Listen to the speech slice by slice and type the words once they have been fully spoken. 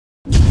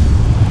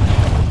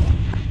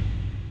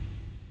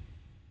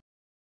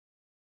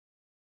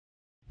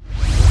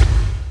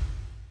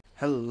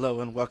Hello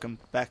and welcome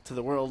back to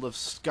the world of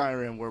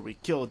Skyrim, where we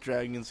kill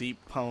dragons, eat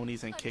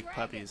ponies, and kick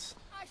puppies.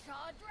 I saw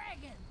a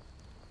dragon.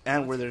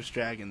 And where there's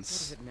dragons.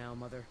 What is it now,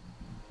 Mother?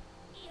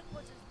 It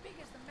was as big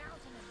as the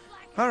mountain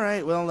and black.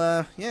 Alright,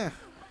 well, yeah.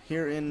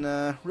 Here in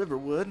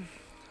Riverwood,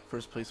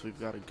 first place we've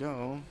got to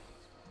go.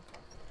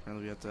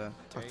 Apparently we have to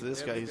talk to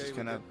this guy. He's just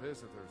kind of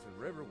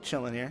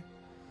chilling here.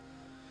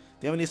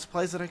 Do you have any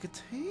supplies that I could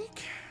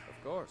take?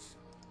 Of course.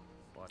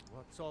 But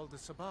what's all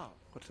this about?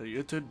 What are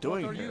you two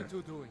doing What are here? you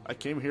two doing? I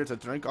came here to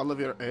drink all of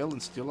your ale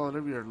and steal all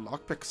of your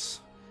lockpicks.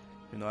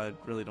 You know, I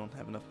really don't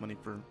have enough money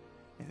for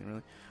anything,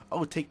 really.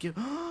 Oh, take you.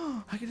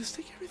 Oh, I can just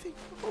take everything.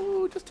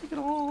 Oh, just take it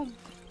all.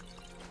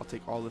 I'll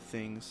take all the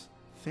things.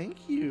 Thank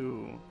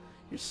you.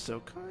 You're so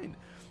kind.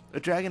 A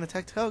dragon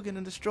attacked Helgen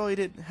and destroyed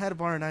it.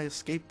 Hadvar and I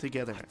escaped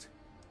together. What?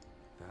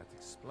 That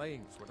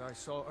explains what I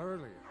saw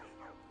earlier.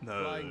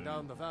 No. Flying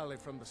down the valley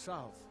from the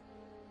south.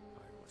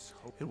 I was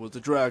hoping It was the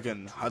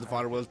dragon.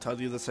 Hadvar will tell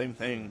you the same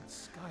thing.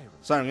 Skyrim.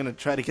 Sorry, I'm gonna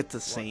try to get the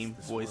same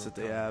this voice world that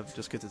they done? have,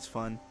 just 'cause it's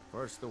fun.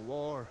 First the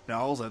war.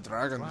 Now the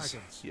dragons.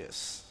 Dragons.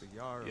 Yes. The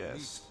Jarl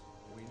Yes.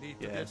 We need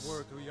to Yes. get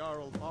word to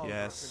Jarl Balgruuf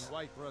Yes. in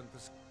Whiterun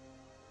to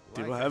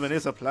Do you Like have I any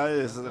said,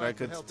 supplies I'm that I glad to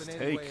could help in any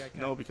take? way I can.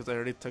 No, because I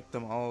already took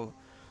them all.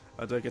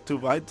 Do I get too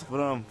wide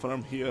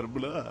from here?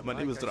 Blah. My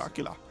name is Like I said,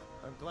 Dracula.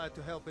 I'm glad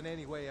to help in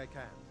any way I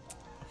can.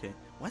 Okay.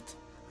 What?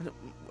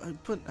 How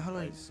do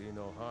I? I see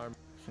no harm.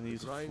 Can I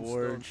use a Grindstone,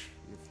 forge?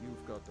 If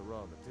you've got the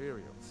raw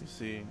materials. You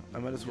see, I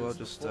might as well Use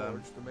the just.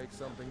 forge to make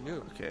something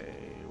new. Okay.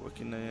 What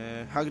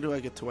can? How do I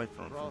get to Whiterun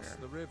from Cross here?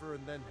 the river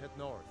and then head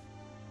north.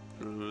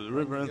 Through the When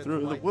river you and get through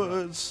to the Whiterun,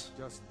 woods.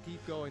 Just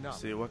keep going up.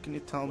 See, what can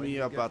you tell When me you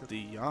get about to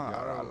the Jarl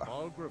Jarl?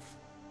 Balgruuf.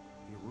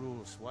 He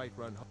rules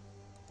Whiterun.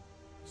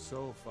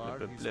 So far,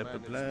 Blah, he's blah, blah,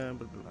 managed. blah,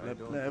 I blah,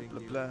 don't blah, think blah,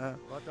 he'll- blah.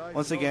 but I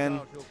Once no again,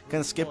 doubt he'll gonna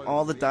prove skip loyal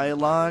all the to the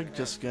dialogue. Empire.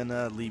 Just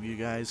gonna leave you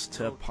guys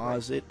to No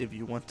pause traitor. it if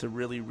you want to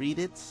really read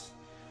it.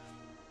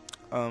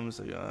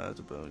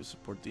 To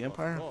support the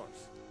Empire. Of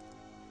course.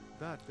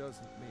 That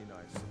doesn't mean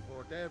I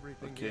support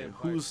everything the Okay,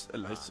 Empire who's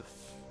Elisif?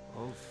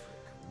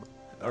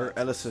 Ulfric. Or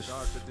Elisif?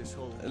 Started this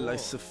whole war.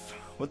 Elisif.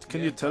 What can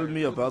The you tell Empire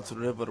me built about the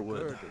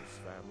Riverwood? Burgers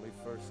family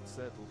first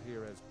settled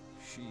here as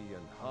she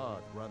and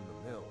Hod run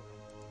the mill.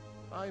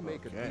 I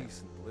make Okay. a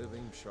decent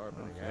living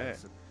sharpening Okay.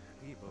 axes.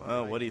 People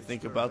Well, what do you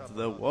think about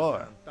the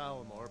war? Blah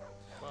blah blah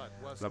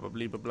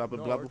blah blah blah blah blah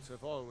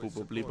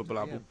blah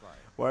blah blah.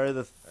 Why are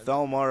the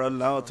Thalmor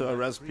allowed to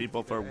arrest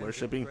people for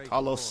worshipping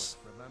Talos?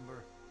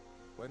 Remember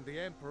when the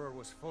Emperor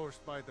was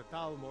forced by the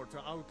Thalmor to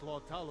outlaw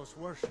Talos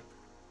worship?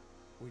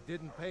 We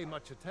didn't pay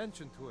much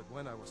attention to it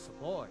when I was a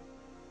boy.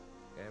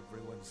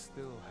 Everyone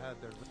still had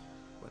their...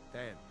 But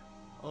then,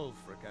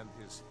 Ulfric and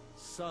his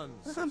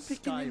sons I'm of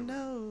picking your Skyrim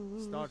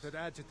nose. started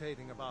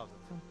agitating about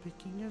it, I'm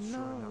picking your Sure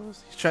enough,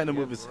 nose. He's trying to the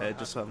move his Emperor head had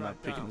just to so I'm not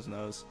crack picking down. his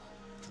nose.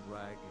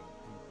 dragging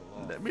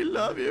people off. Let me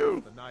love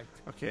you. The night.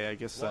 Okay, I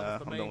guess One of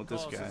the I'm main done with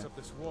this causes guy. of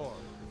this war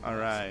is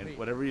Alright, me.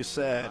 whatever you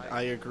said,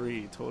 I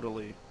agree,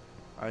 totally.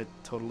 I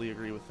totally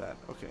agree with that.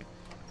 Okay.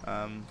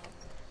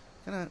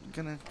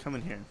 Gonna come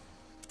in here.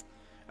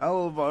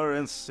 Alvar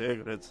and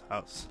Sigrid's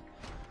house.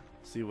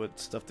 See what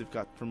stuff they've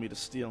got for me to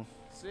steal.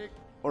 Sick.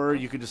 Or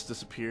you could just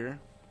disappear.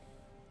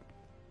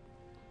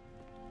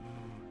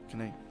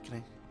 Can I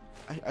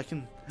I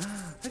can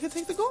I can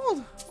take the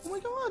gold! Oh my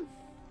god!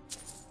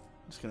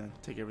 I'm just gonna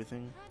take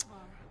everything.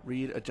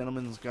 Read A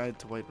Gentleman's Guide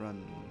to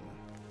Whiterun.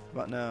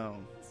 About now.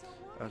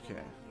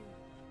 Okay.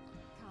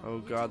 Oh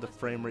god, the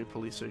Framerate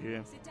Police are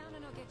here.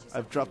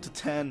 I've dropped to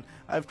 10.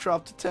 I've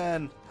dropped to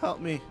 10. Help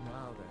me.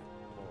 Now then,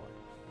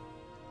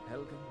 boy.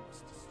 Helgen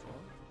was destroyed.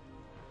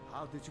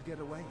 How did you get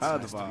away? How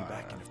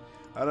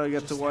do I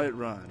get to Just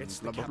Whiterun? It's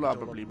Blah the blah blah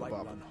blah capital blah of blah.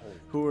 Whiterun Home.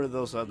 Who are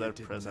those other You didn't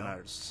know.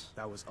 prisoners?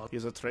 That was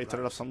He's a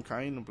traitor of some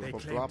kind. Blah They blah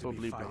claim blah to blah be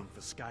blah blah. fighting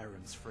for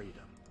Skyrim's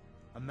freedom.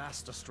 A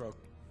masterstroke.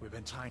 We've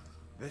been trying.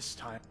 This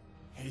time,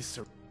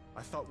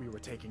 I thought we were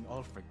taking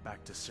Ulfric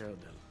back to Cyrodiil.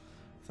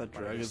 Thought But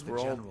I dragons guess the were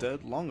all general-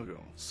 dead long ago.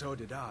 So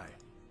did I.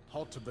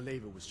 Halt to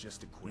believe it was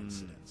just a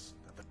coincidence.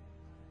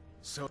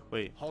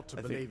 Wait, Halt to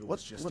I believe think it what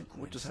was just a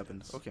what just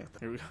happened? coincidence. Okay,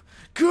 here we go.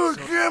 Good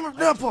So, damn it, halt to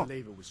Nipple!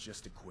 believe it was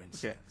just a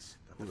coincidence.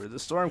 that Who are the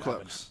Ravenous-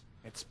 Stormcloaks?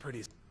 It's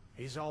pretty.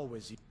 He's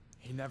always.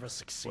 He never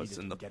succeeded What's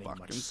in the getting much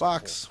fucking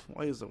support. box?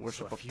 Why is the So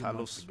worship a of few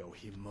months Talos? ago,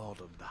 he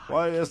murdered the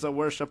Why High is the King.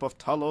 worship of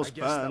I Talos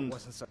guess that banned?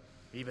 wasn't so.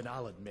 Even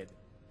I'll admit,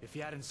 if he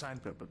hadn't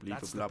signed, Blah, blah, blah,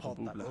 that's blah, the pulp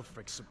blah, that blah.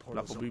 Ulfric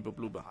supported. Blah, blah, blah,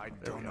 blah, blah. I There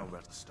we don't know go.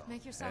 where to start.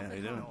 Make yourself Yeah, at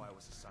you do. home. I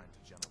was assigned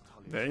to General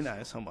Tullius. Very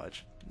nice. How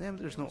much? Damn,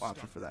 there's no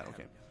option for that.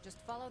 Okay. Just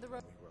follow the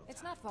road.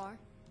 It's not far.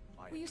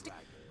 We used to.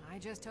 I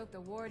just hope the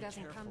war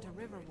doesn't come to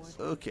Riverwood.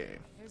 Okay.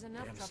 There's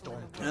enough Damn trouble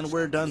in the storm. world. And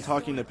we're done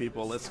talking to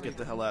people. Let's get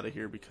the hell out of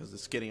here because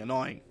it's getting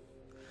annoying.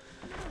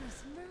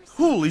 Goodness mercy.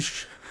 Holy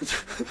sh!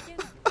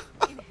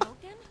 In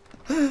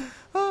Helgen?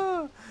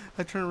 Ah,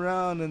 I turned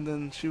around and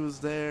then she was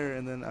there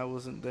and then I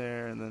wasn't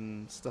there and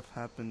then stuff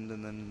happened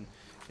and then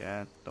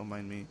yeah, don't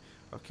mind me.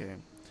 Okay.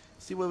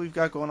 See what we've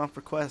got going on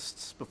for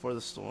quests before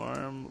the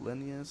storm.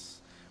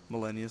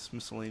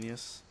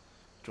 Miscellaneous.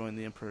 Join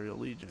the Imperial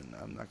Legion.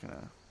 I'm not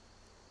gonna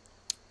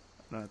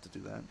I don't have to do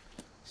that.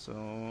 So,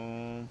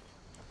 well,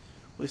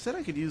 he said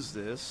I could use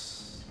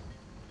this,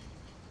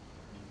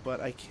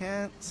 but I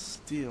can't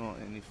steal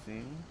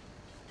anything.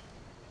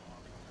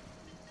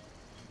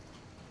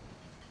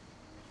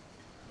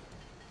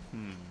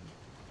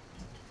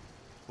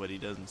 What he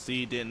doesn't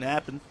see didn't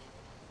happen.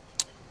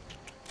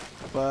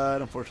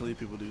 But unfortunately,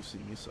 people do see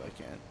me, so I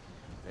can't.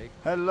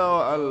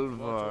 Hello,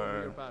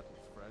 Alvar.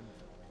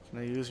 Can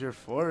I use your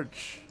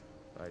forge?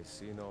 I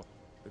see no.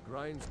 The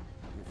grinds.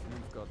 If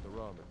you've got the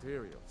raw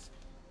materials.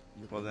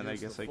 Well, then I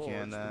guess I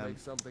can. Make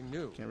something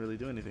new. Can't really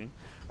do anything.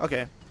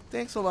 Okay.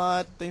 Thanks a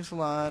lot. Thanks a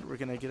lot. We're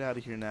gonna get out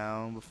of here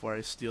now before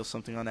I steal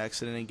something on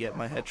accident and get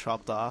my head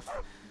chopped off.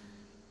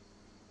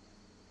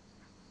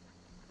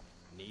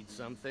 Need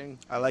something?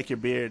 I like your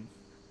beard.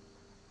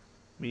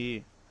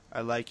 Me.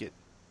 I like it.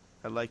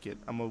 I like it.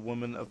 I'm a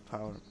woman of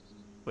power.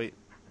 Wait.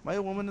 Am I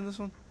a woman in this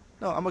one?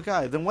 No, I'm a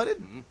guy. Then what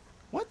did...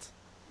 What?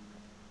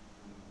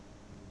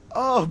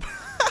 Oh.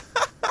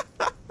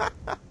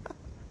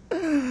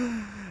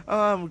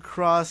 I'm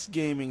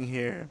cross-gaming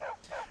here.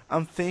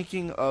 I'm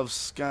thinking of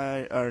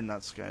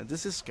not Sky.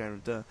 This is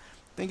Skyrim, duh.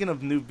 Thinking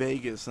of New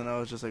Vegas, and I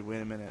was just like,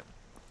 wait a minute.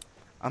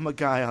 I'm a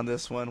guy on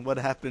this one. What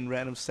happened?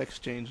 Random sex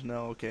change?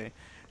 No, okay.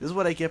 This is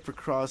what I get for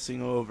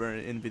crossing over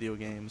in video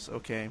games,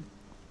 okay.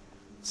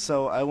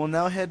 So I will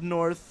now head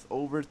north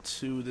over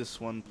to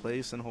this one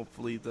place, and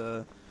hopefully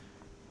the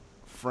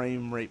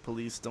Framerate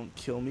Police don't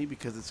kill me,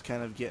 because it's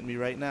kind of getting me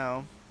right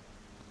now.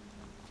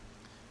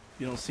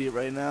 You don't see it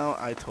right now,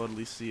 I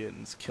totally see it,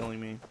 and it's killing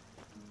me.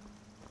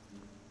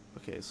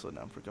 Okay, slow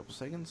down for a couple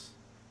seconds.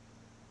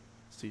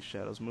 See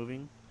shadows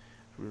moving.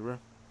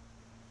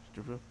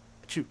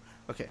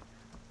 Okay,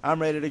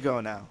 I'm ready to go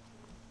now.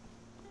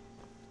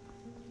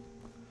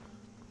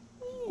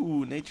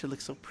 Ooh, nature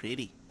looks so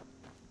pretty.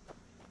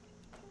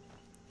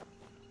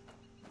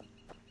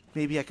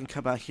 Maybe I can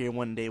come out here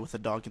one day with the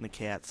dog and the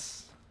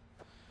cats.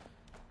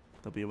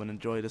 They'll be able to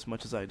enjoy it as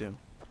much as I do.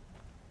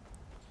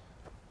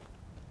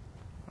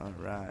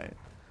 Alright.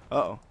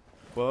 Uh-oh.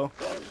 Whoa.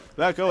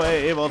 Back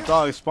away, evil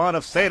dog, spawn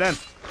of Satan!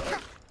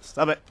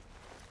 Stop it.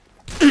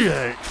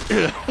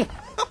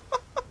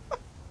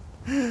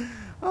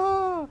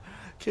 Oh,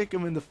 kick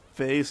him in the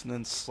face and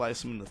then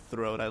slice him in the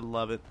throat. I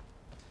love it.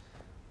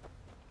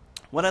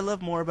 What I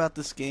love more about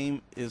this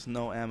game is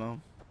no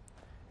ammo.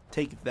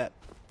 Take that,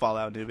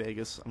 Fallout New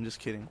Vegas. I'm just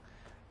kidding.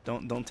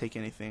 Don't take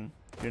anything.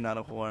 You're not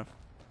a whore.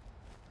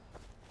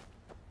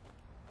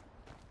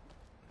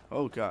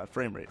 Oh god,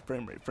 frame rate.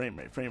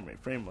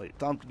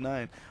 Down to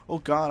 9. Oh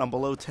god, I'm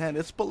below 10.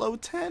 It's below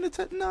 10. It's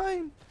at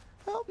 9.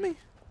 Help me.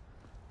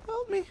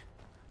 Help me.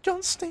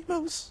 John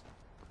Stamos.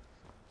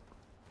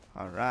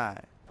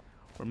 Alright.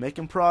 We're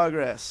making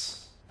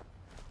progress.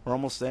 We're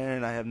almost there,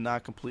 and I have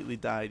not completely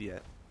died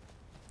yet.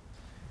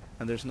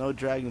 And there's no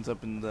dragons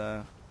up in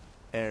the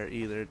air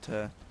either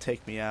to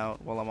take me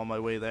out while I'm on my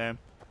way there.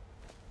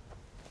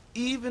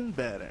 Even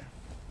better.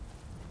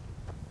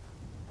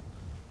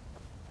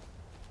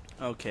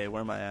 Okay,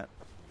 where am I at?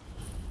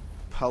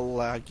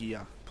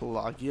 Pelagia.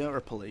 Pelagia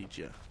or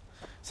Pelagia?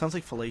 Sounds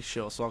like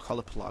fellatio, so I'll call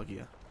it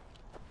Pelagia.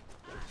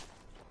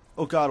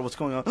 Oh god, what's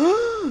going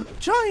on?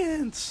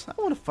 Giants! I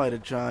want to fight a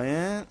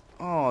giant.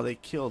 Oh, they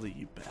killed it,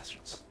 you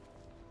bastards.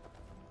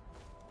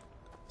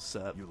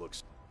 Sup? You look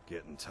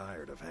getting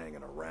tired of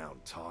hanging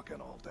around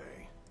talking all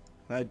day.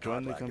 I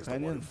join the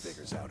companions.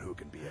 Figures out who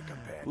can be a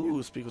companion.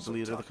 Ooh, speak with the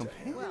leader of the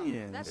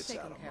companions. That's It's out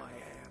taken of care my of.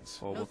 hands.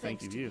 Oh, well, No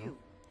thank thanks you. to you.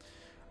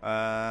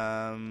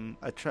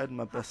 I tried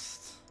my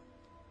best.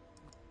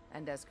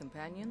 And as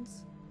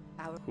companions,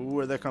 our Who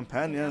are the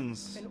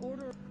companions? in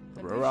order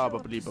Blah blah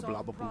blah blah blah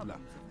blah blah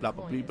blah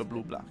blah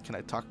blah blah. Can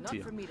I talk to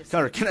you?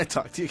 Or can I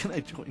talk to you? Can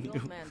I join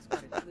you?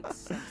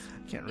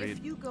 Can't read.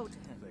 If you go to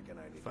him,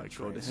 If I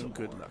go to him,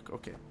 good luck.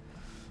 Okay.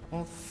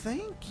 Well,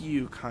 thank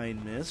you,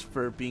 kind miss,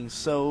 for being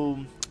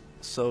so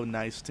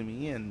nice to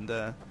me and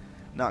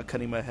not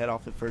cutting my head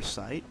off at first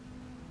sight.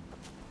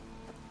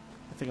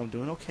 I think I'm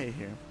doing okay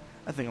here.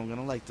 I think I'm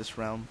gonna like this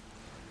realm.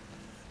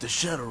 The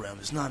Shadow Realm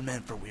is not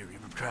meant for weary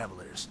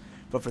travelers,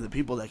 but for the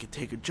people that can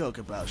take a joke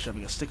about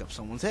shoving a stick up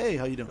someone's. Hey,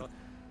 how you doing?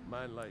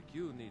 Man like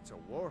you needs a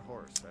war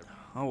horse.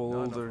 How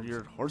old are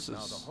your horses?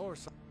 Now the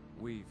horse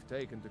we've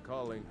taken to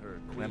calling her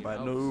Can I Queen buy?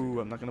 Elsie. No,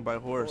 I'm not gonna buy a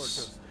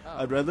horse. Gorgeous.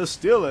 I'd rather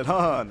steal it,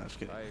 huh? No, just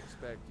kidding. I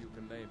expect you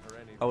can name her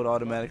anything. I would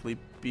automatically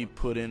be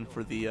put in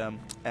for the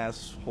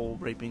asshole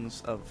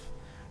rapings of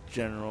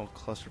General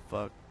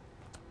Clusterfuck.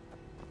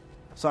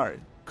 Sorry,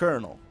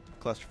 Colonel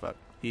Clusterfuck.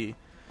 He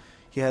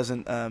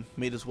hasn't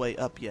made his way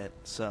up yet,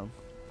 so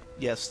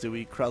yes,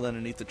 Stewie, crawl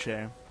underneath the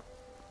chair.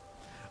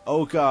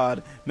 Oh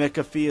god,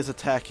 McAfee is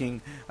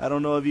attacking. I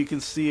don't know if you can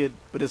see it,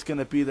 but it's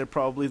gonna be there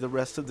probably the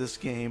rest of this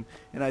game,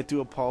 and I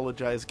do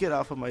apologize. Get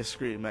off of my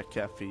screen,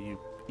 McAfee, you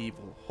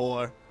evil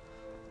whore.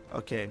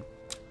 Okay.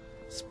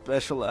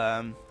 Special,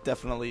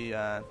 definitely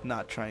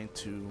not trying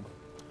to,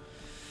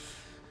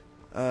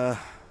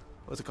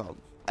 what's it called?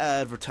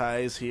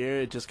 Advertise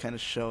here. It just kind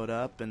of showed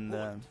up, and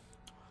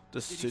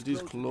the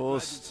city's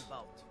closed.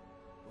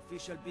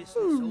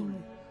 Ooh.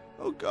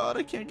 Oh god,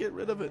 I can't get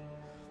rid of it.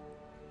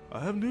 I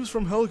have news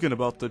from Helgen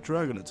about the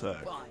dragon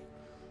attack. Fine.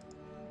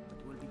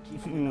 But we'll be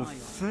keeping an eye on it.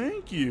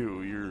 Thank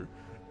you. Your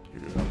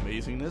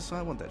amazingness.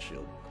 I want that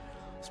shield.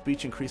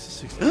 Speech increases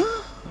 60. Ooh,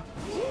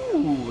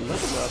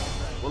 level up.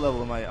 What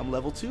level am I? I'm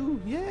level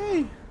 2.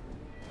 Yay.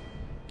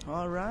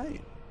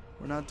 Alright.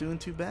 We're not doing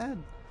too bad.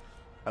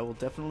 I will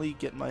definitely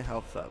get my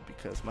health up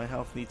because my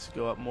health needs to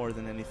go up more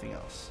than anything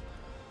else.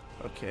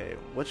 Okay,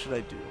 what should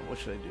I do? What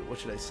should I do? What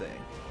should I say?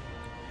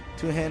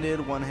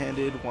 Two-handed,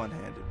 one-handed,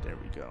 one-handed. There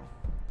we go.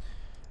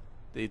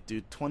 They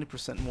do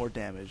 20% more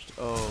damage.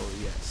 Oh,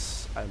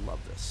 yes. I love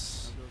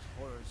this. When those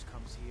horrors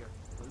comes here,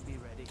 we'll be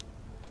ready.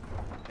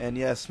 And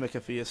yes,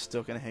 McAfee is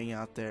still gonna hang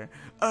out there.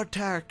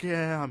 Attack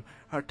him!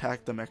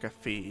 Attack the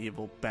McAfee,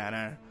 evil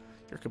banner.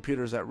 Your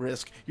computer's at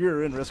risk.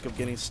 You're in risk of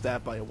getting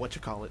stabbed by a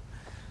whatchamacallit.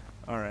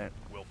 Alright.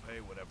 We'll pay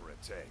whatever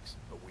it takes,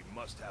 but we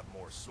must have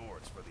more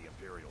swords for the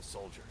Imperial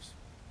soldiers.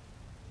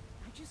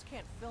 I just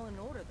can't fill an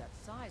order that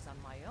size on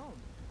my own.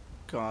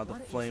 God, the Why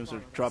don't you flames are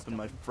swallow that dropping stuff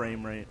my in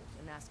frame rate.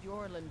 and ask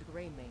Yorland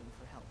Greymane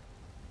for help.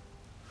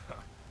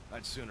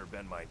 I'd sooner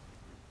bend my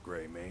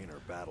Greymane or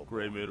Battle.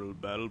 Grey Middle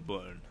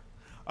Battleborn.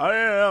 I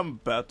am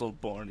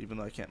Battleborn, even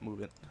though I can't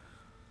move it.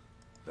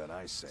 Then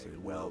I say, Say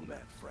well well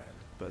met, friend.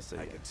 But say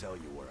I yeah. can tell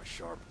you were a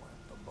sharp one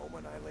the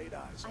moment I laid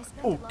eyes on you.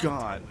 Oh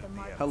God!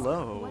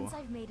 Hello. Once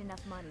I've made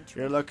enough money to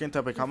You're looking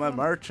to become a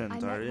merchant, I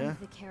are met one you? of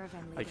the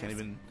caravan I can't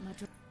leaders. even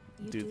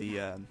You do the.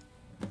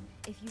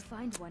 If you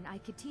find one, I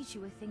could teach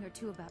you a thing or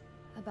two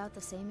about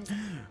the same as.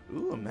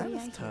 Ooh, a The way I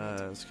mammoth hear it,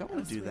 tusk. I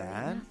want to do elsewhere,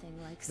 that.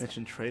 nothing like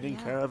Mention trading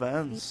Yeah,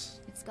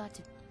 caravans. It's got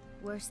to.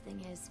 Worst thing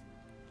is,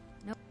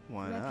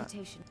 Why not?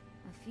 reputation.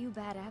 A few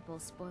bad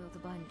apples spoil the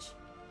bunch.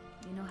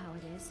 You know how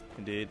it is.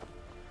 Indeed.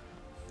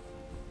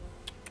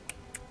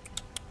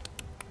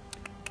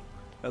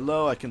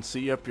 Hello, I can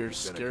see up your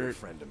You've been a good skirt.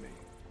 friend to me.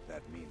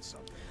 That means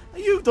something.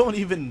 You don't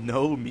even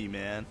know me,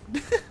 man.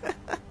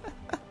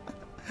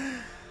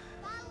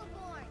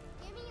 Battleborn,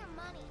 give me your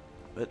money.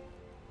 But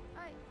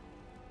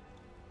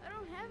I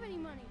don't have any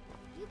money.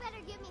 You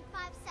better give me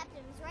 5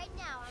 septims right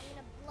now. I'm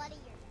gonna bloody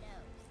your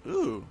nose.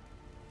 ooh,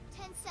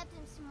 10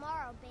 septims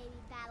tomorrow, baby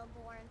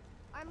Battleborn.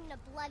 Or I'm gonna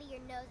bloody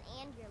your nose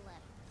and your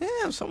lip.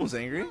 damn, someone's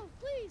angry. Oh,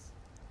 please.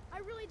 I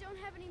really don't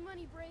have any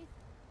money, Braith.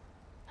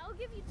 I'll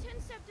give you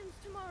 10 septims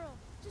tomorrow.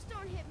 Just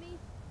don't hit me.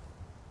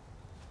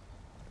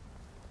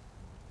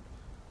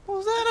 What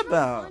was that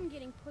about? Fun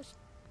getting pushed.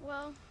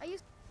 Well, I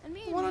used and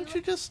me and Why don't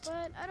you just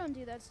But I don't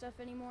do that stuff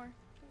anymore.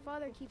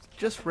 Father keeps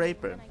Just catching me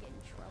rape her. when I get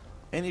in trouble.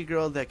 Any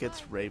girl that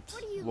gets raped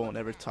What are you won't looking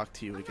ever at? talk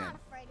to you I'm again. not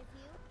afraid of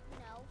you.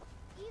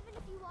 No, even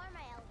if you are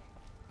my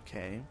elder.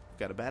 Okay,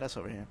 got a badass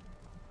over here.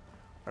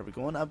 Are we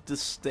going up the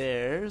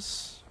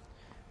stairs?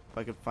 If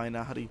I could find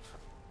out how to.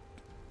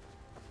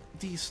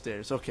 These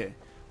stairs, okay.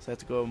 So I have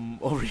to go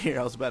over here.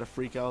 I was about to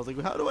freak out. I was like,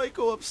 how do I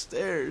go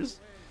upstairs?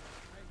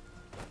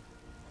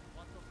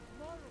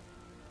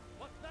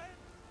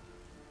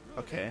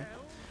 Okay.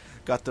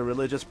 Got the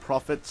religious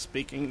prophet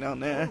speaking down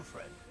there.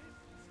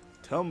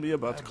 Tell me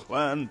about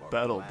Clan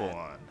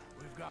Battleborn.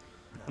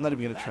 I'm not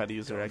even going to try to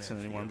use their accent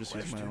anymore. I'm just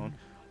using my own.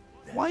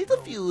 Why the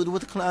feud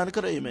with Clan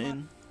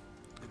Greymane?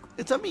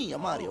 It's a me, a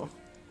Mario.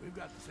 We've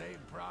got the same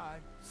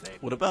pride. Same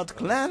What about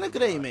Clan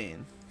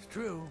Greymane? It's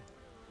true,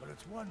 but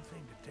it's one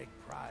thing to take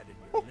pride in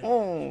your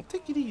Oh,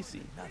 take it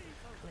easy.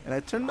 And I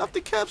turned off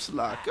the caps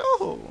lock.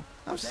 Oh,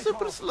 I'm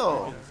super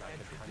slow.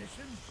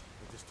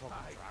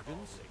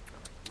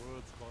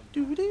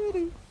 Do do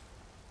do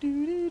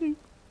do do do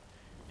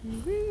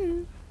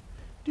do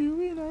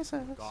do nice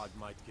ass. God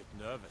might get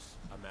nervous.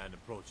 A man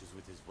approaches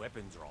with his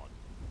weapons drawn.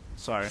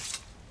 Sorry,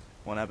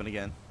 won't happen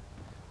again.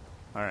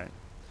 All right,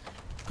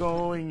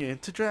 going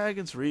into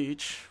Dragon's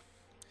Reach.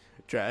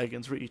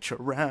 Dragon's Reach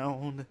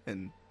around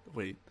and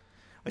wait.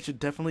 I should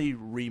definitely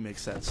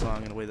remix that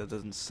song in a way that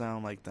doesn't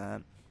sound like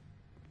that.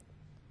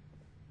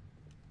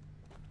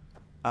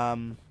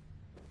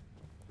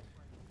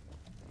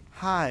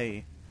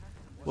 Hi.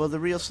 Will the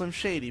real Slim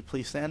Shady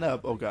please stand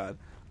up? Oh God.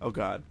 Oh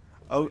God.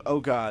 Oh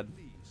God.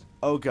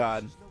 Oh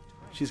God.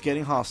 She's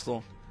getting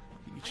hostile.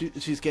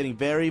 She's getting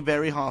very,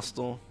 very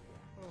hostile.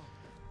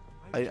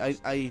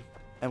 I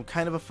am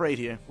kind of afraid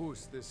here.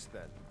 Who's this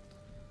then?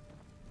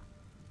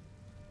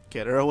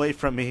 Get her away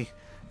from me.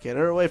 Get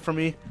her away from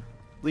me.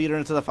 Lead her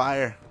into the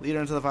fire. Lead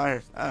her into the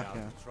fire. Ah,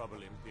 yeah. Trouble,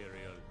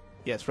 Imperial.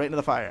 Yes, right into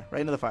the fire.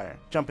 Right into the fire.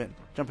 Jump in.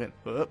 Jump in.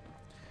 Whoop.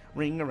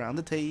 Ring around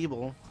the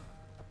table.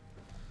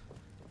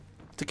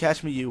 To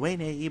catch me, you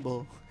ain't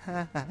able.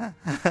 Need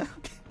a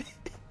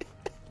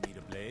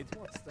blade?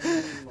 What's the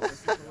name of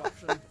this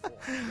interruption?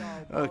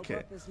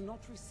 Okay. Is not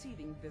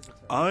receiving visitors.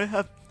 I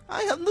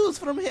have news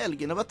from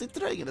Helgen about the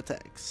dragon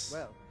attacks.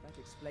 Well, that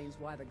explains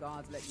why the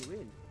guards let you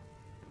in.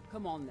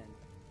 Come on then.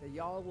 The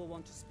Jarl will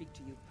want to speak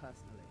to you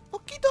personally.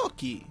 Okie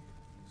dokie.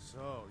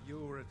 So, you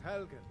were at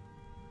Helgen.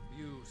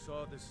 You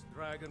saw this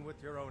dragon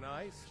with your own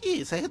eyes?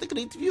 Yes, I had a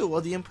great view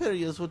while the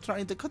Imperials were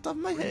trying to cut off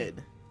my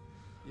head.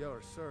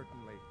 You're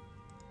certainly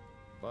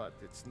But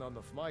it's none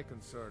of my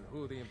concern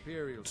who the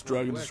Imperials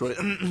Dragon destroyed.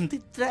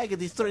 The dragon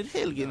destroyed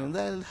Helgen, and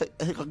that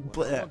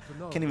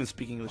can't even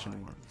speak English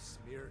anymore.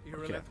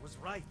 Okay. Was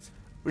right.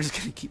 We're just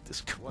gonna keep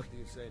this going. What do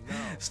you say now?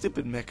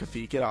 Stupid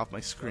McAfee, get off my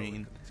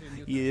screen.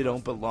 You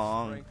don't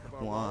belong.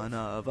 One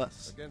of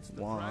us.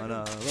 One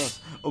of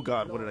us. Oh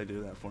God, what did I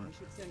do that for?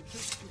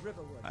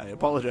 I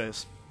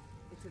apologize.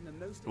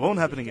 It won't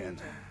happen again.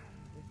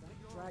 If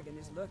that dragon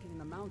is lurking in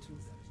the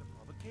mountains. It's a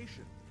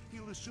provocation.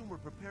 He'll assume we're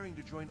preparing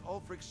to join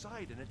Ulfric's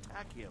side and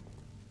attack him.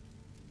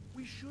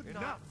 We should not.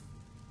 Enough!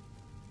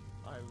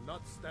 I'll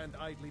not stand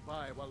idly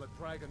by while the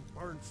dragon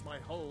burns my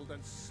hold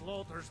and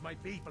slaughters my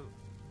people.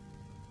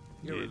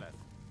 Irileth,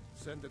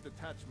 send a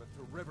detachment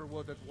to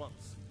Riverwood at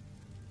once.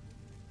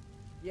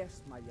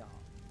 Yes, my Jarl.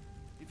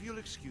 If you'll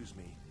excuse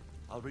me,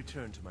 I'll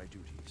return to my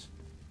duties.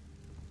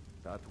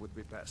 That would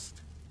be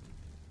best.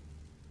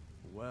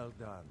 Well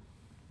done.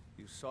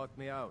 You sought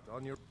me out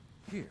on your...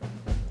 Here.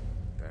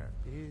 There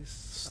is...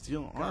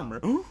 Steel armor.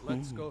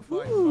 Let's go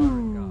find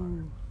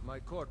Farengar, my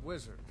court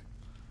wizard.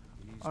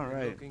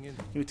 Alright.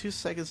 Give me 2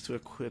 seconds to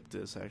equip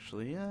this,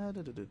 actually. Yeah,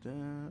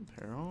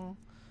 apparel.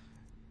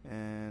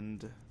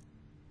 And...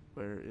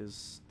 where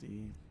is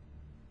the...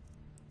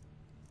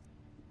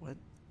 what?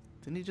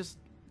 Didn't he just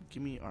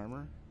give me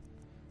armor?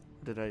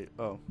 Or did I...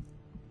 oh.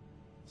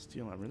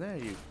 Steel armor. There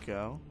you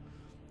go.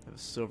 I have a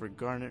silver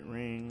garnet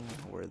ring.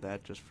 I'll wear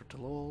that just for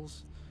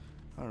lulz.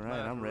 Alright,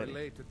 I'm ready.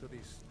 Related to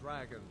these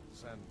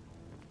dragons and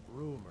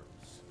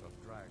rumors of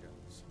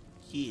dragons.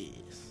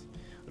 Yes.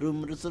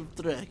 Rumors of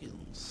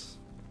dragons.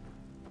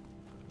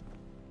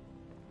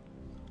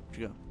 Where'd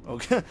you go?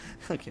 Okay.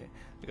 Okay.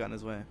 I got in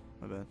his way.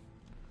 My bad.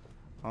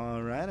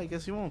 Alright, I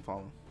guess you won't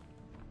follow.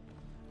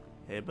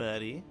 Hey,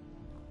 buddy.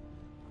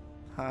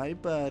 Hi,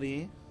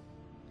 buddy.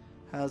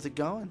 How's it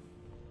going?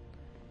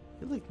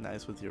 You look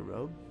nice with your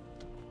robe.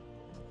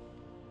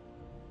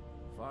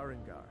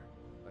 Farengar,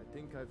 I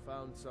think I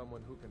found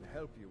someone who can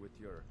help you with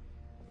your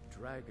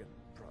dragon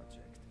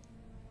project.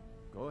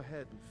 Go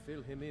ahead and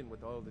fill him in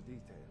with all the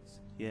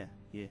details. Yeah,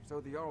 yeah. So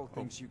the Jarl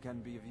thinks you can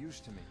be of use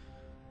to me.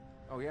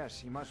 Oh yes,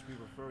 he must be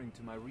referring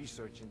to my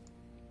research in...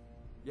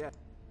 yeah,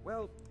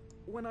 well,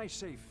 when I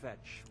say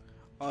fetch...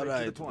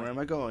 alright, where am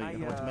I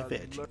going? What's my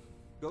fetch?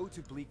 Go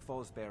to Bleak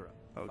Falls Barrow.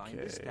 Okay. Find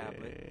this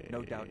tablet,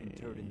 no doubt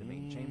interred in the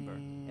main chamber,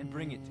 and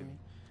bring it to me.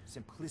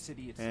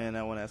 Simplicity itself. And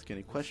I won't ask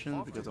any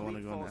questions because I want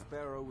to go now.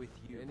 Barrow with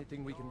you.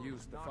 Anything we can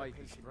use to fight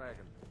this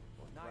dragon.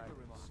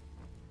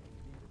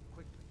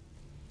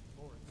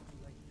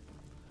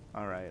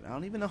 Alright, I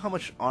don't even know how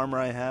much armor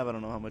I have. I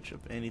don't know how much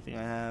of anything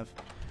I have.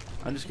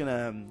 I'm just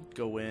gonna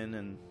go in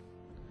and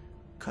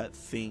cut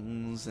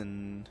things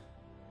and...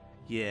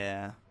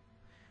 yeah.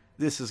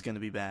 This is gonna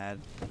be bad.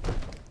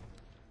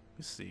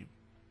 Let's see.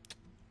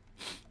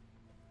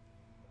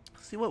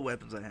 See what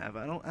weapons I have.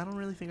 I don't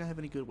really think I have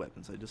any good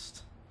weapons. I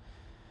just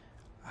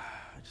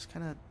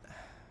kind of,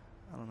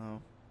 I don't know.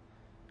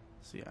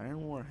 See,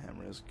 Iron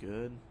Warhammer is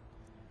good,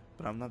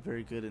 but I'm not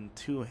very good in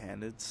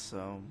two-handed,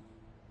 so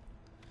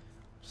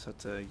just have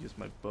to use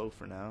my bow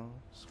for now.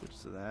 Switch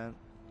to that.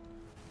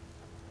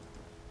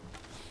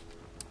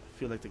 I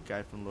feel like the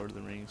guy from Lord of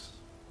the Rings.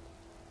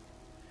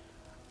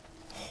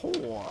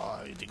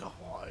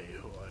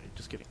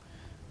 Just kidding.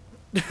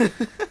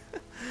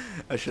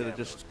 I should have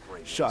just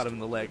shot him in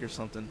the leg or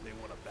something.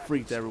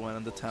 Freaked everyone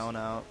in the town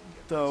out.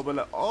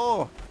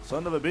 Oh,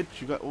 son of a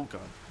bitch, you got... oh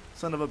god.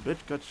 Son of a bitch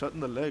got shot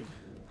in the leg.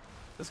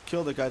 Let's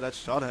kill the guy that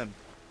shot him.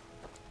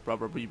 Raw.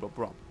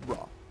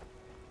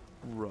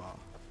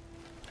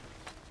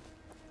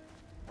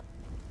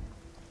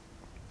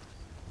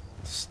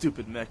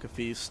 Stupid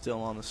McAfee's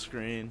still on the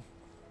screen.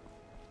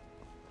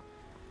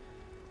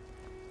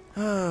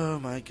 Oh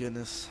my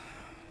goodness.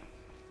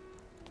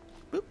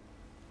 Boop.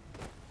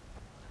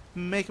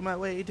 Making my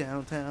way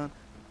downtown.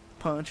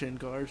 Punching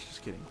guards.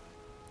 Just kidding.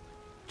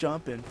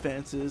 Jumping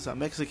fences. I'm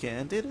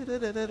Mexican. A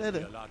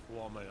lot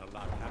warmer and a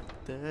lot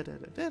happier.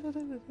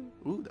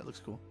 Ooh, that looks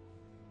cool.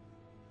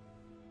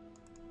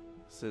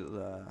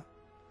 So,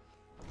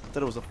 I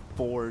thought it was a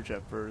forge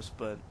at first,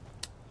 but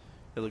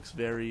it looks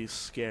very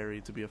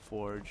scary to be a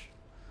forge.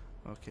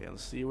 Okay,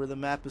 let's see where the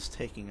map is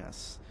taking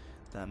us.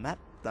 The map.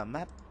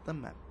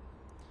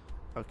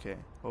 Okay.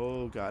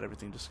 Oh god,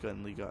 everything just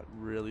suddenly got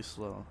really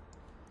slow.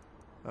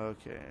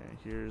 Okay,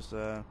 here's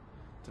did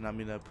not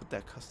mean to put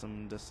that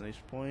custom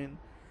destination point.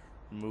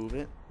 Move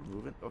it.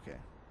 Okay.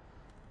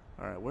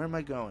 Alright, where am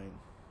I going?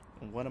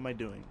 And what am I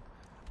doing?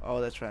 Oh,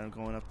 that's right, I'm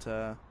going up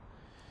to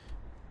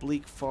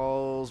Bleak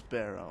Falls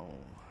Barrow.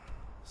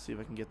 See if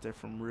I can get there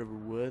from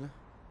Riverwood.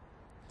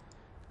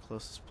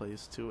 Closest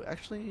place to...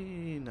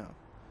 actually, no.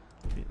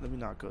 Let me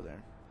not go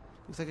there.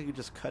 Looks like I could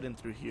just cut in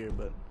through here,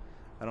 but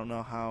I don't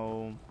know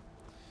how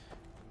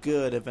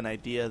good of an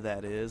idea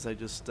that is. I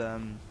just,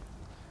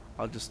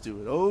 I'll just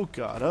do it. Oh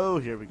god, oh,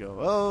 here we go.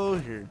 Oh,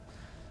 here.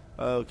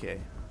 Okay.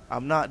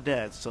 I'm not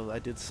dead, so I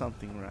did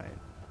something right.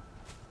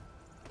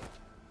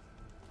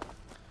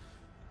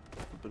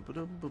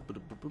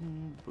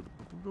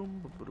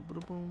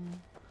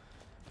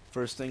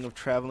 First thing of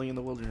traveling in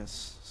the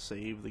wilderness.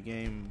 Save the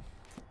game.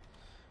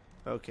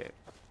 Okay.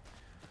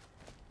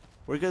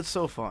 We're good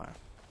so far.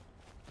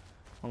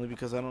 Only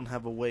because I don't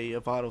have a way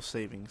of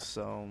auto-saving,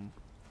 so...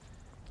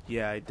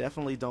 Yeah, I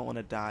definitely don't want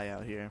to die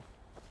out here.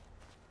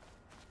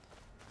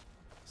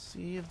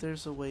 See if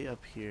there's a way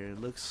up here.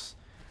 Looks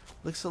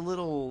a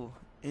little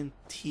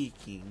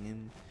antiquing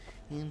and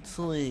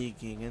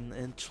intriguing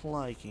and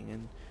liking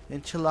and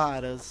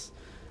enchiladas.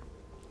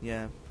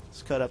 Yeah,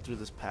 let's cut up through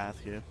this path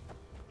here.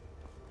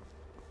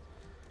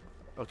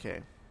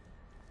 Okay.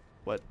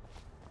 What?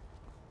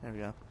 There we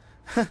go.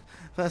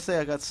 I say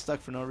I got stuck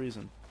for no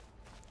reason.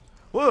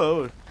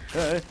 Whoa!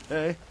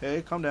 Hey!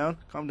 Calm down!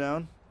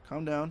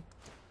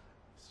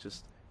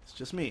 It's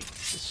just me.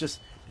 It's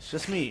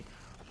just me.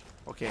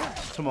 Okay,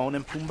 Timon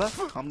and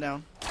Pumbaa, calm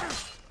down.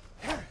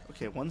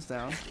 Okay, one's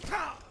down.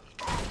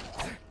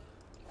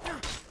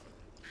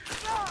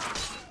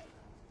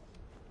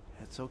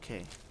 It's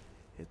okay.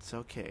 It's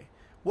okay.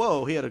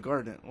 Whoa, he had a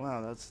garden.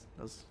 Wow, that's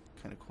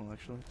kind of cool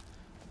actually.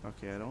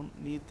 Okay, I don't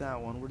need that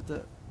one. Where'd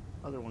the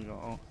other one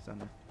go? Oh, it's down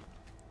there.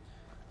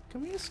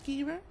 Come here,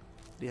 skeever.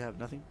 Do you have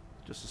nothing?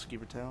 Just a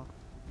skeever tail?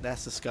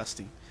 That's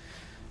disgusting.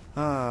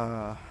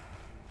 I'm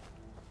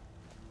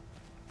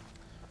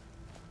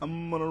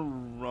on a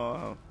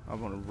rock.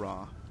 I'm on a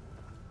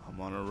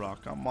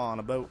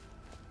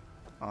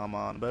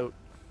boat.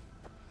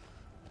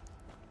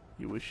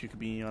 You wish you could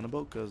be on a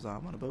boat, cause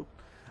I'm on a boat.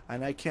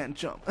 And I can't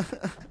jump.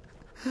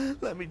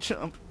 Let me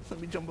jump. Let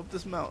me jump up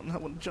this mountain. I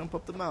want to jump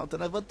up the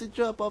mountain. I want to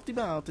jump off the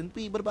mountain.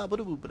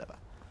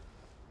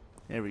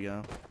 There we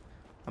go.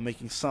 I'm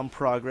making some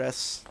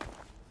progress.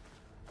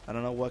 I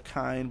don't know what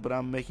kind, but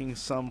I'm making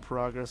some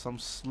progress. I'm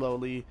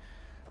slowly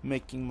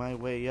making my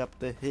way up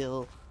the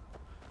hill.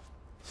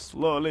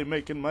 Slowly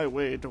making my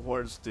way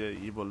towards the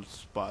evil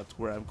spot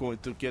where I'm going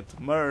to get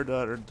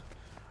murdered.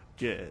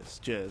 Yes,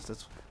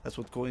 that's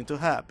what's going to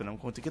happen. I'm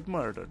going to get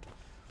murdered.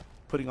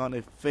 Putting on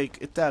a fake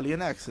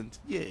Italian accent.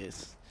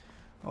 Yes.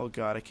 Oh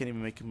god, I can't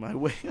even make my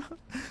way up.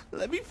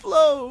 Let me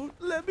float.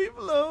 Let me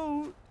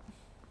float.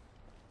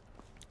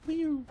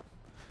 Boing.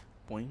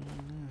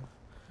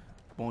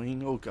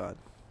 Boing. Oh god.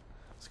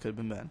 This could have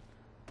been bad.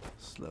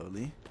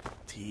 Slowly.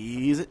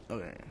 Tease it.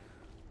 Okay.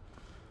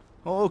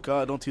 Oh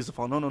god, don't tease the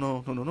fall. No. I don't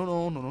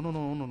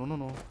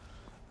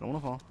wanna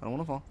fall. I don't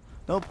wanna fall.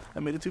 Nope,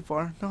 I made it too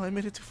far. No, I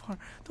made it too far.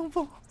 Don't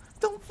fall.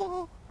 Don't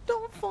fall.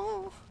 Don't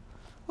fall.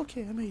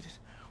 Okay, I made it.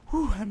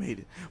 Whew, I made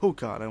it. Oh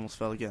god, I almost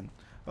fell again.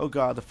 Oh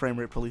god, the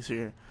Framerate Police are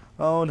here.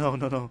 Oh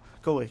no.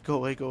 Go away.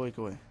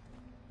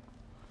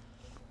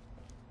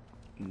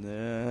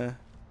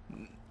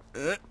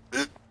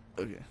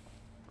 Okay.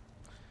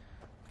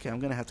 Okay, I'm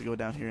gonna have to go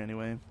down here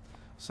anyway.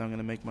 So I'm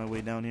gonna make my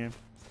way down here.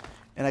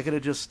 And I could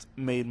have just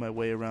made my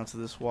way around to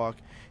this walk.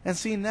 And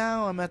see,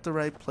 now I'm at the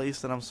right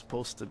place that I'm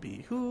supposed to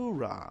be.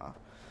 Hoorah.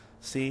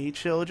 See,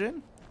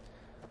 children?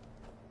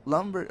 I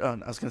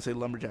was going to say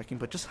lumberjacking,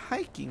 but just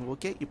hiking will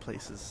get you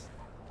places.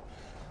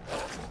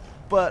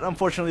 But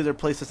unfortunately, there are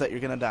places that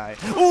you're going to die.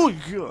 Oh,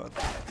 God.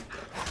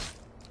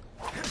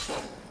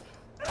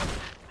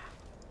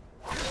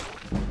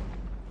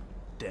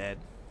 Dead.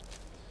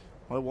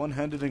 My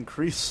one-handed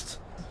increased.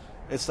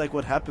 It's like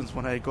what happens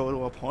when I go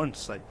to a porn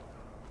site.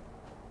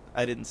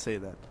 I didn't say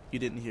that. You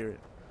didn't hear it.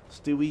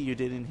 Stewie, you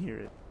didn't hear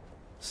it.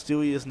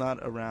 Stewie is not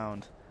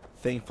around.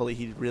 Thankfully,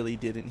 he really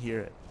didn't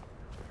hear it.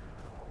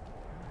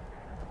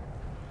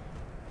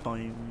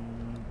 Boing,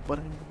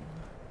 boing.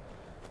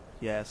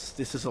 Yes,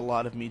 this is a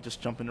lot of me just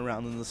jumping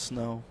around in the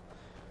snow.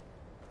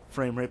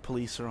 Framerate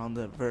Police are on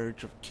the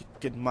verge of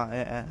kicking my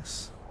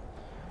ass.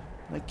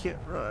 I can't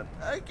run.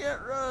 I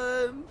can't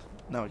run.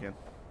 Now again.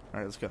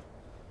 Alright, let's go.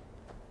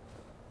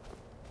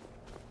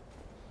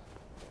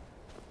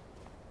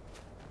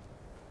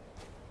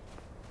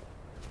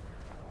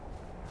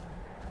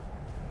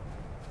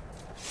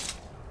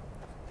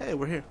 Hey,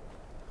 we're here.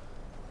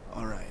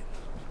 Alright.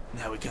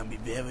 Now we can be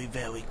very,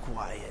 very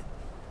quiet.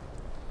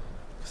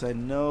 Because I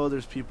know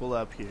there's people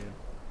up here.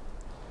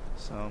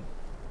 So.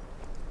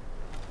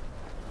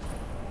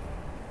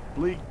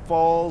 Bleak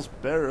Falls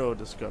Barrow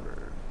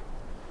discovered.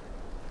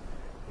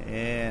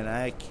 And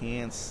I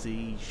can't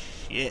see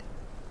shit.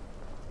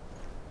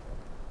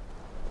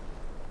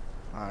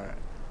 Alright.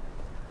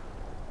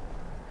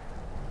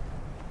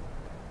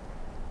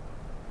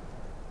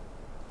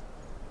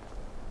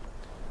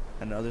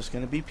 I know there's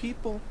gonna be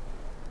people.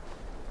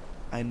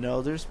 I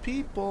know there's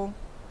people.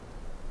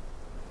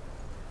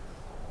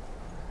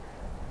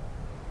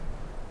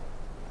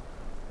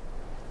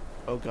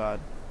 Oh god.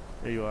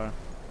 There you are.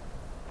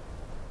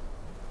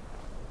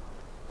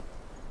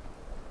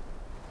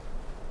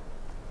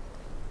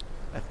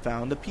 I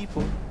found the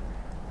people.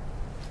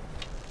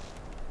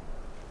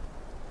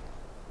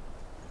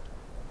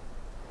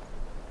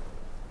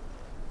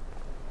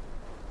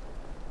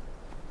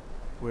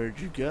 Where'd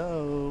you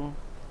go?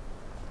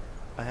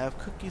 I have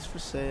cookies for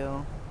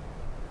sale.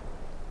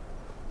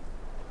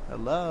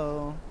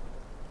 Hello?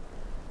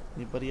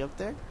 Anybody up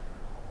there?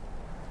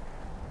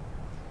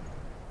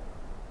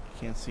 I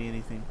can't see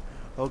anything.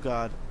 Oh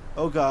god.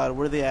 Oh god,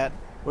 where are they at?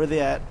 Where are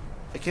they at?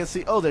 I can't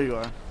see. Oh, there you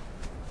are.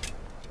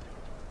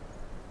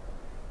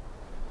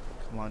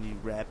 on, you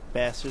rat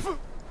bastard.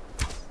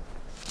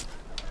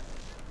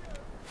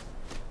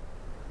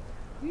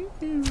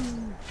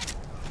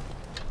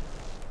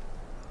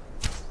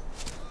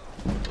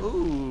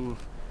 Ooh,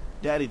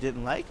 Daddy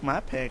didn't like my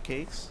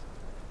pancakes.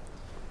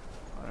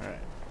 Alright,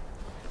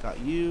 got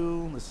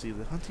you. Let's see,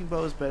 the hunting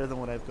bow is better than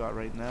what I've got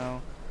right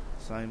now,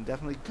 so I'm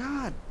definitely,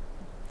 God,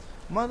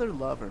 mother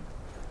lover.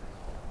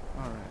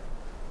 Alright,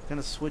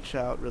 gonna switch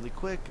out really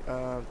quick.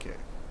 Okay,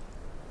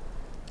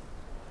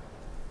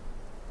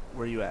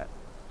 where you at?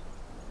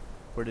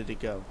 Where did it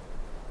go?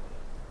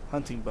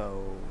 Hunting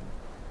bow,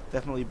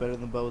 definitely better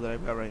than the bow that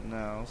I've got right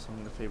now, so I'm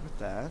gonna favorite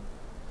that.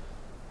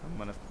 I'm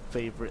gonna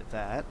favorite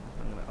that.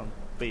 I'm gonna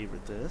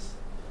unfavorite this.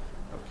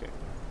 Okay.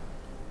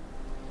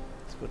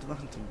 Let's go to the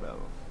hunting bow.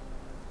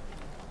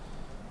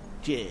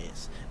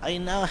 Yes, I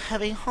now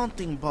have a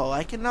hunting bow.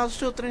 I can now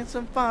shoot things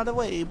from far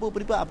away.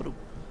 Boobity bobbity.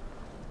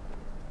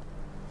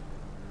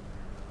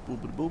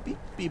 Boobity boopy.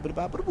 Beebity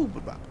bobbity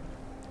boobity bop.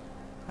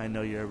 I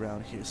know you're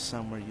around here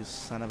somewhere, you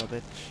son of a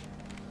bitch.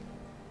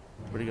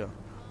 Where'd he go?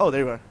 Oh,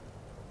 there you are.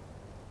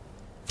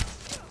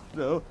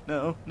 No,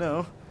 no,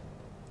 no.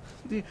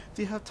 Do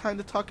you have time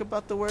to talk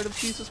about the word of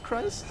Jesus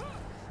Christ?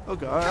 Oh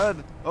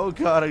God. Oh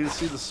God, I can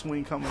see the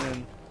swing coming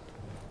in.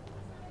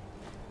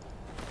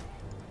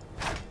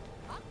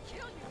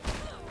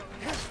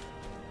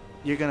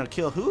 You're gonna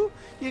kill who?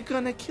 You're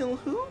gonna kill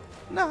who?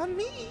 Not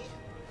me.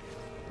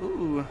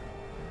 Ooh.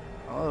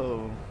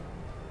 Oh.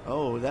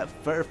 Oh, that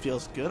fur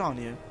feels good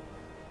on you.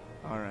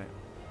 Alright.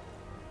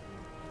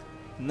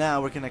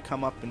 Now we're gonna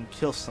come up and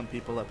kill some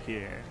people up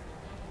here.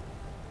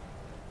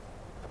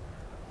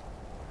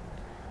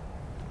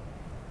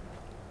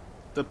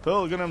 The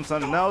pilgrims are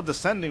now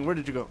descending. Where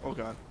did you go? Oh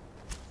God.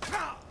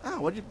 Ah,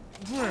 what'd you...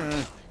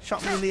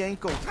 Shot me in the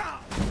ankle.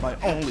 My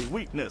only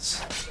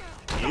weakness.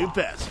 You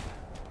bet.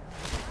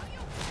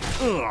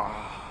 Ugh.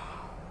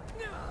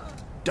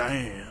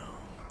 Damn.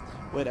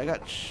 Wait, I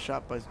got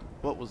shot by...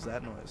 What was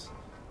that noise?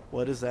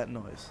 What is that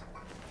noise?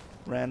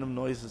 Random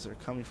noises are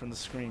coming from the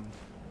screen.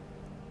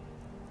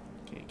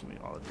 Okay, give me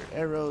all of your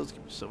arrows.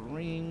 Give me a silver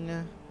ring.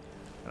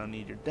 I don't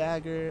need your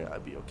dagger.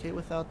 I'd be okay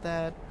without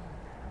that.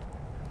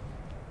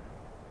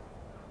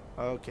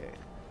 Okay.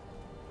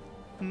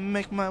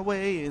 Make my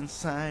way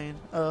inside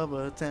of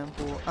a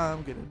temple.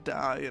 I'm gonna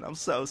die and I'm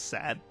so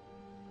sad.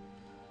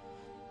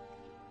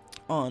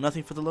 Oh,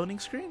 nothing for the loading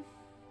screen?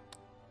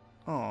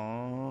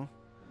 Aww.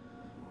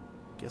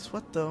 Guess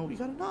what though? We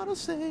got an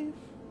autosave.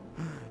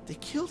 They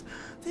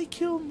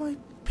killed my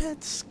pet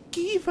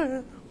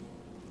Skeever.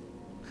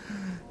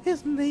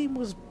 His name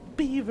was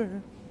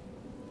Beaver.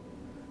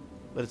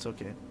 But it's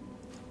okay.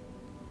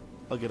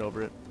 I'll get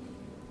over it.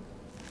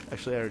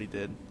 Actually, I already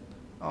did.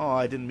 Oh,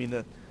 I didn't mean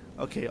to.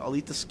 Okay, I'll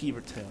eat the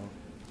skeever tail.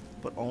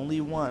 But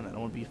only one. I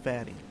don't want to be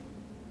fatty.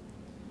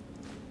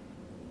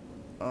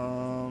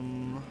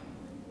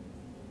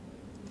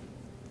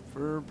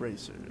 Fur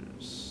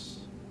bracers.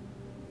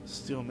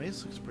 Steel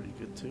mace looks pretty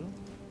good too.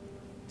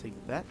 Take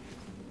that.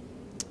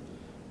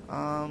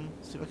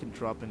 See if I can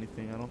drop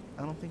anything.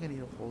 I don't think I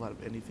need a whole lot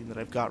of anything that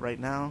I've got right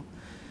now.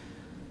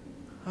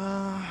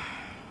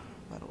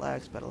 Battle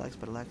axe, blah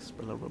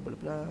blah blah blah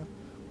blah.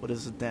 What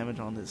is the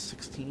damage on this?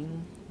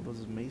 16? What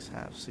does the mace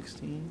have?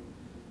 16?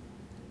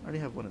 I already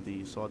have one of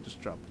these, so I'll just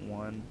drop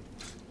one.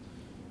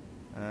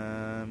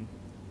 Don't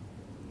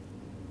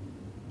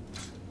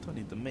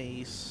need the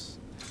mace.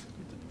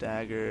 Need the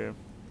dagger.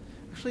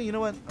 Actually, you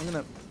know what? I'm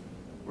gonna...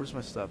 Where's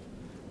my stuff?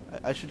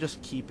 I should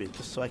just keep it,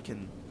 just so I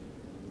can...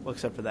 Well,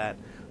 except for that.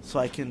 So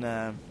I can,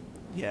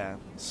 yeah,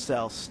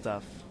 sell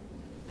stuff.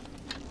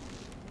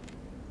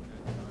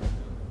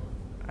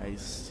 I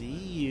see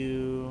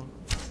you.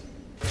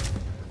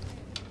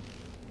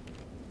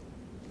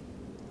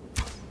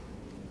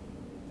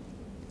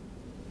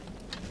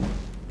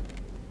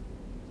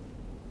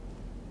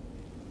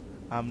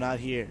 I'm not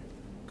here.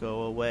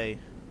 Go away.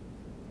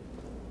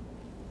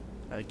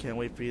 I can't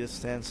wait for you to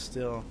stand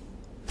still.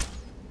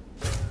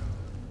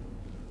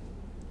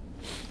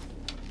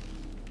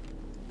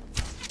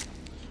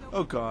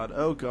 Oh God,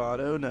 oh God,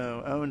 oh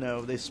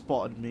no, they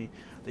spotted me.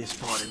 They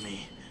spotted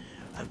me.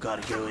 I've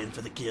got to go in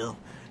for the kill.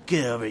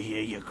 Get over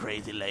here, you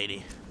crazy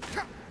lady.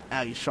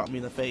 Ow, you shot me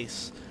in the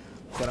face.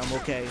 But I'm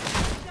okay.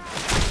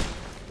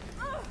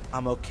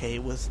 I'm okay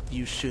with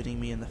you shooting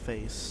me in the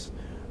face.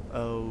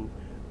 Oh,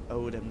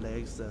 them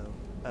legs though.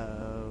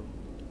 Oh.